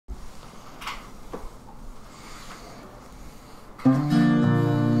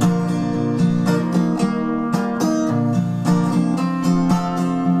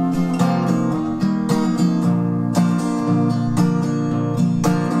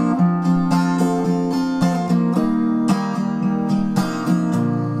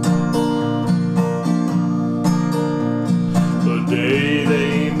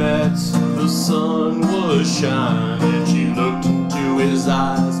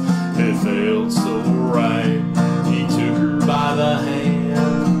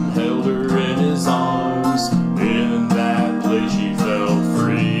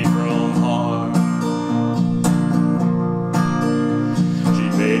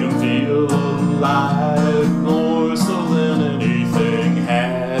still alive, more so than anything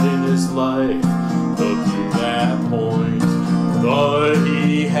had in his life up to that point. But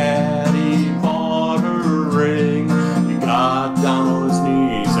he bought her a ring, he got down on his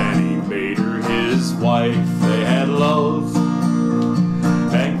knees and he made her his wife. They had love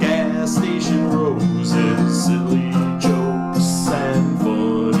and gas station roses, silly jokes and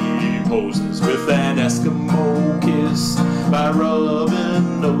funny poses, with an Eskimo kiss by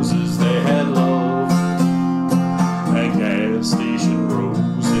rubbing noses. They had love and gas station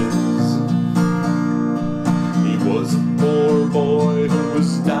roses. He was a poor boy who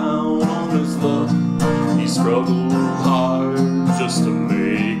was down on his luck. He struggled hard just to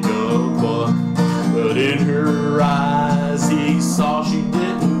make a buck, but in her eyes he saw she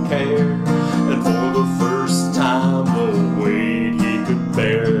didn't care, and for the first time the weight he could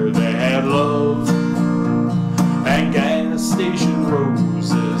bear. They had love and gas station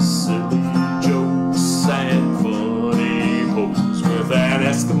roses, silly jokes and funny poses, with an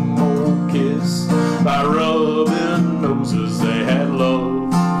Eskimo kiss by rubbing noses. They had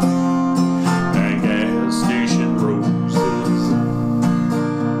love and gas station roses.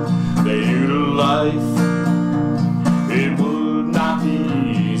 They knew to life it would not be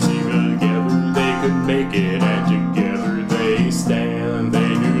easy, but together they could make it, and together they stand.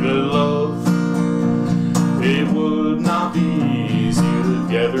 They knew to love it would not be easy,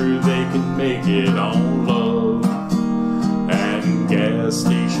 together they can make it on love and gas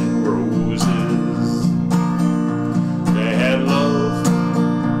station roses. They had love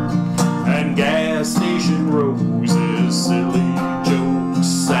and gas station roses, silly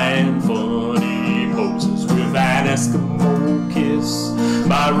jokes and funny poses, with an Eskimo kiss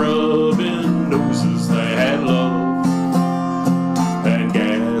by rubbing noses. They had love and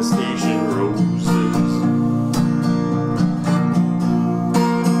gas station roses.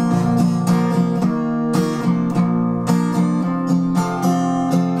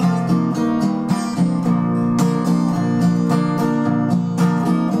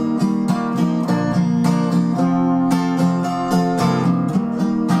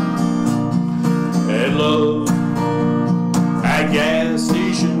 Love at gas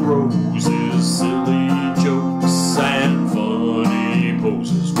station roses, silly jokes and funny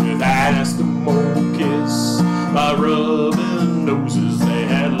poses, with an Eskimo kiss by rubbing noses. They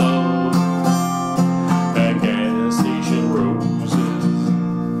had love at gas station roses.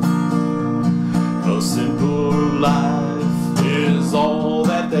 A simple life is all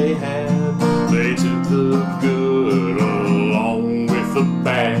that they had. They took the good along with the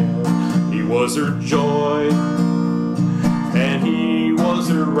bad. He was her joy, and he was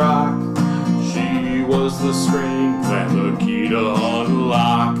her rock. She was the strength and the key to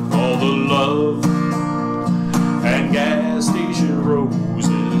unlock all the love and gas station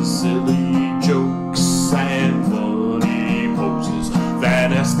roses, silly jokes and funny poses,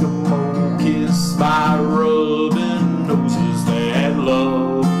 that Eskimo kiss by rubbing noses. They had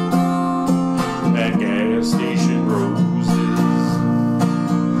love and gas station roses.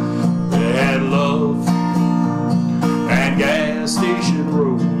 They had love and gas station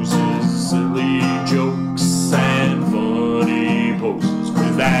roses, silly jokes and funny poses,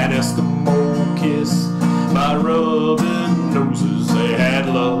 with that Eskimo